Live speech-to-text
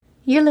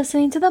You're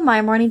listening to the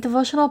My Morning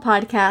Devotional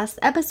Podcast,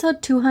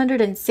 episode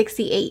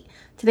 268.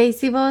 Today's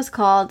Devo is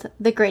called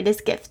The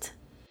Greatest Gift.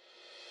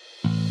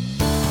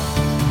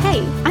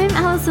 Hey, I'm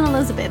Allison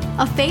Elizabeth,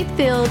 a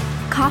faith-filled,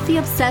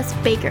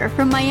 coffee-obsessed baker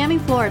from Miami,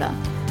 Florida.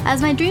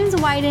 As my dreams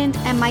widened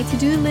and my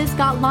to-do list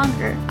got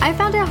longer, I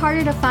found it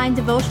harder to find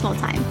devotional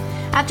time.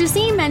 After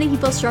seeing many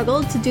people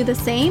struggle to do the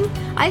same,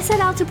 I set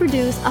out to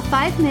produce a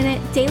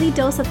 5-minute daily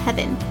dose of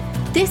heaven.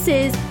 This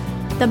is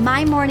the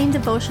My Morning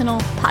Devotional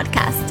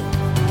Podcast.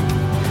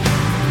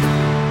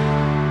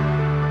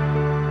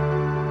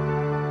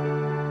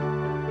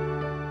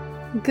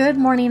 Good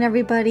morning,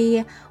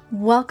 everybody.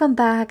 Welcome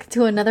back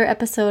to another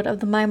episode of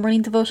the My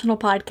Morning Devotional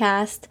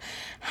Podcast.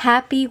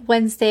 Happy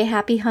Wednesday,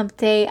 happy hump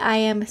day. I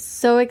am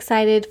so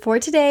excited for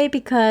today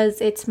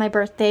because it's my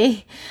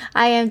birthday.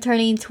 I am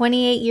turning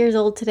 28 years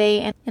old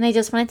today, and I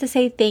just wanted to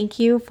say thank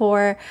you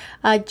for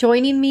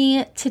joining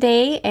me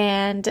today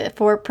and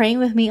for praying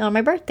with me on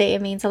my birthday.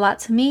 It means a lot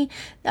to me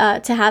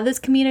to have this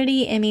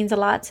community. It means a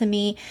lot to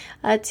me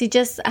to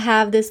just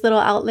have this little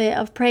outlet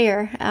of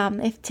prayer.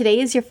 If today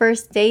is your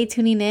first day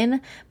tuning in,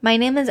 my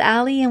name is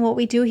Allie, and what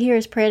we do here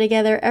is pray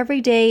together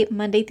every day,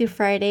 Monday through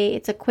Friday.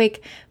 It's a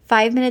quick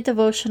 5-minute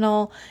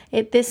devotional.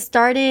 This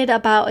started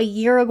about a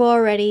year ago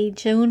already.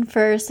 June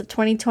 1st of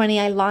 2020,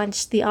 I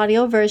launched the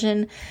audio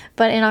version,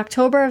 but in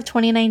October of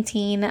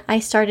 2019, I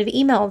started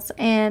emails,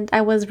 and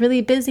I was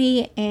really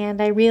busy, and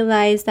I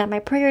realized that my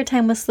prayer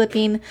time was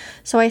slipping,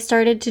 so I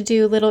started to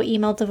do little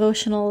email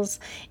devotionals,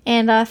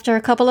 and after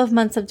a couple of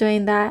months of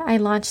doing that, I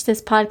launched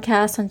this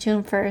podcast on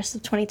June 1st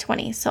of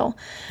 2020. So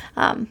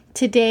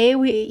today,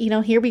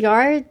 here we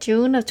are,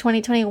 June of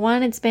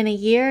 2021. It's been a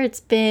year. It's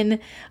been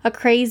a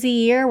crazy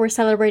year. We're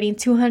celebrating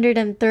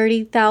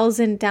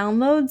 230,000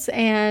 downloads,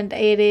 and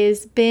it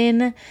has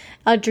been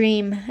a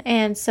dream.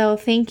 And so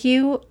thank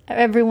you,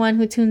 everyone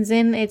who tunes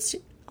in. It's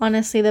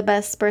honestly the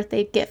best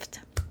birthday gift.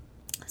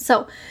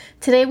 So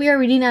today we are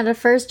reading out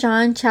of 1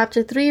 John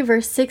chapter 3,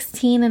 verse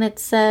 16, and it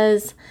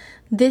says,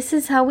 "This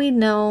is how we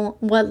know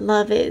what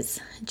love is.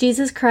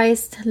 Jesus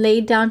Christ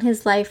laid down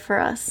his life for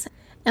us,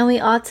 and we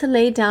ought to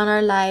lay down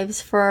our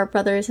lives for our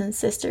brothers and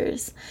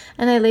sisters."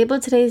 And I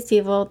labeled today's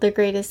Devo the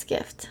greatest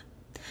gift.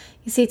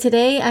 You see,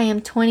 today I am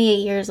 28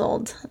 years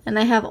old, and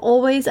I have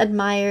always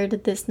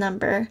admired this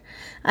number.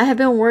 I have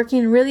been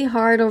working really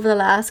hard over the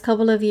last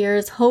couple of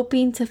years,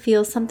 hoping to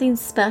feel something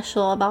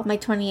special about my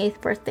 28th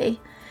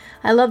birthday.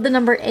 I love the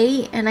number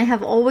 8, and I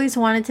have always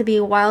wanted to be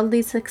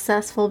wildly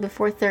successful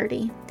before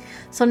 30.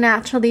 So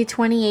naturally,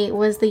 28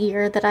 was the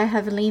year that I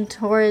have leaned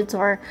towards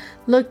or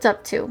looked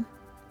up to.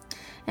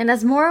 And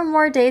as more and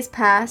more days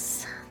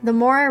pass, the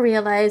more I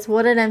realize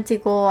what an empty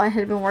goal I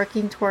had been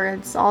working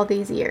towards all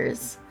these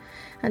years.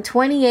 At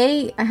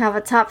 28, I have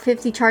a top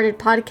 50 charted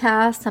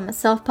podcast, I'm a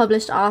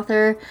self-published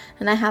author,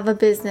 and I have a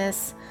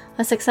business,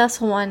 a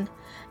successful one,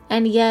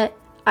 and yet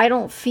I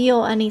don't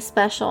feel any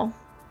special.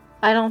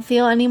 I don't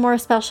feel any more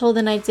special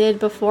than I did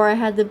before I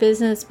had the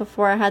business,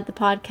 before I had the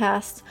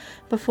podcast,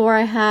 before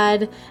I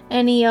had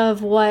any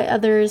of what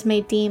others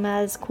may deem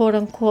as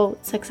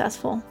quote-unquote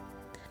successful.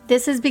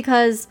 This is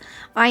because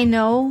I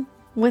know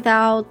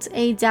without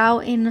a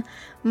doubt in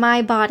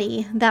my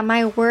body that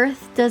my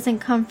worth doesn't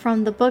come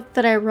from the book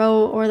that I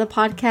wrote or the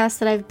podcast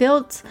that I've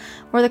built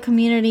or the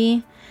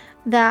community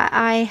that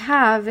I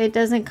have. It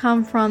doesn't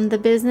come from the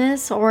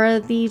business or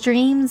the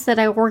dreams that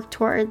I work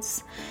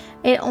towards.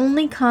 It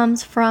only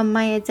comes from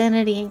my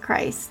identity in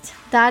Christ.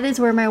 That is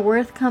where my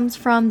worth comes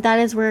from. That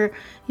is where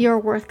your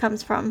worth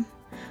comes from.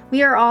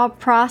 We are all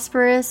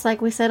prosperous,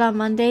 like we said on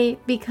Monday,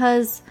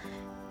 because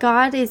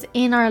God is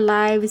in our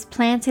lives,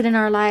 planted in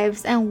our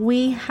lives, and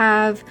we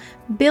have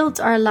built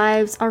our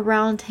lives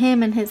around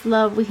Him and His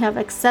love. We have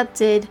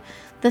accepted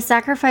the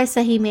sacrifice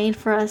that He made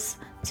for us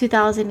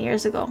 2,000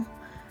 years ago.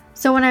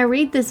 So when I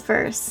read this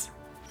verse,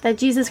 that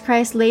Jesus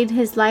Christ laid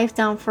His life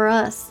down for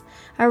us,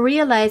 I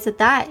realize that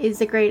that is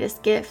the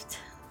greatest gift.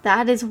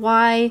 That is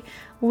why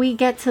we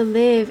get to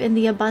live in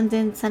the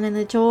abundance and in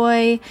the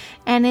joy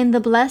and in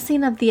the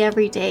blessing of the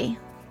everyday.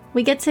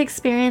 We get to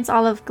experience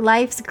all of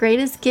life's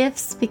greatest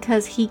gifts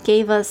because He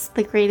gave us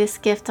the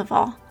greatest gift of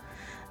all.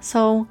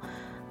 So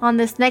on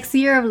this next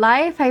year of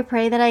life, I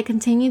pray that I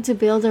continue to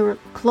build a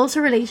closer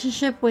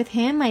relationship with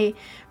Him. I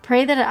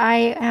pray that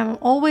I am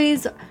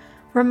always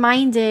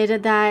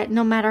reminded that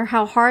no matter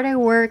how hard I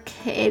work,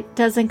 it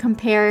doesn't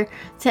compare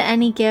to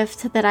any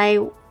gift that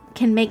I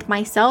can make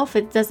myself.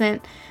 It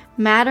doesn't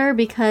matter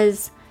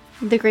because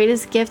the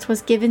greatest gift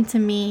was given to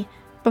me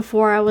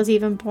before I was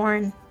even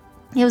born.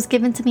 It was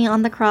given to me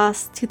on the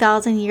cross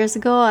 2,000 years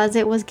ago as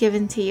it was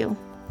given to you.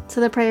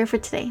 So the prayer for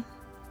today.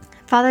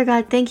 Father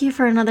God, thank you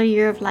for another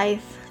year of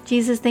life.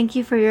 Jesus, thank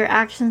you for your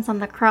actions on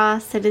the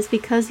cross. It is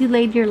because you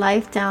laid your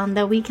life down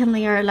that we can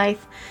lay our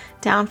life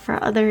down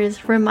for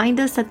others. Remind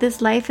us that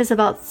this life is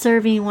about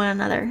serving one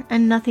another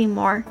and nothing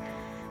more.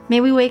 May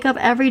we wake up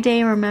every day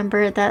and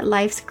remember that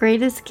life's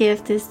greatest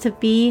gift is to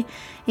be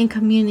in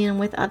communion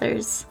with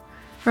others.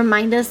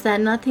 Remind us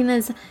that nothing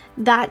is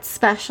that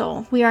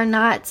special. We are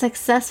not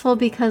successful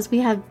because we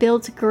have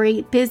built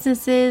great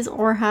businesses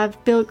or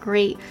have built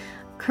great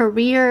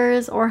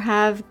careers or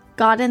have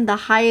gotten the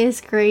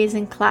highest grades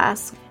in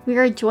class. We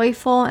are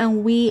joyful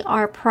and we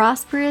are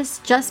prosperous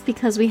just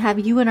because we have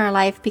you in our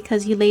life,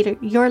 because you laid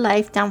your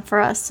life down for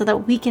us so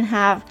that we can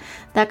have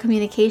that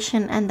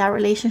communication and that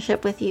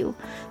relationship with you.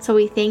 So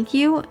we thank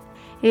you.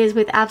 It is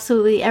with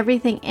absolutely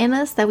everything in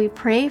us that we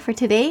pray for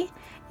today.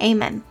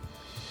 Amen.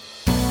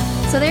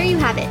 So there you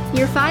have it,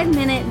 your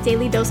 5-minute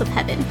daily dose of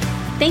heaven.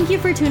 Thank you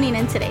for tuning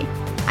in today.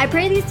 I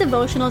pray these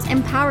devotionals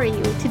empower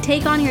you to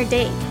take on your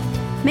day.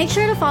 Make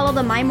sure to follow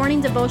the My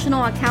Morning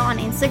Devotional account on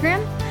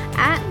Instagram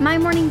at My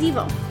Morning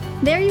Devo.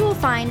 There you will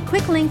find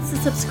quick links to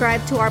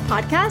subscribe to our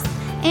podcast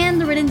and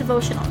the written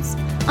devotionals.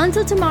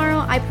 Until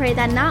tomorrow, I pray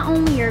that not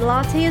only your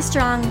latte is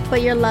strong,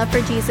 but your love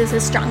for Jesus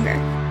is stronger.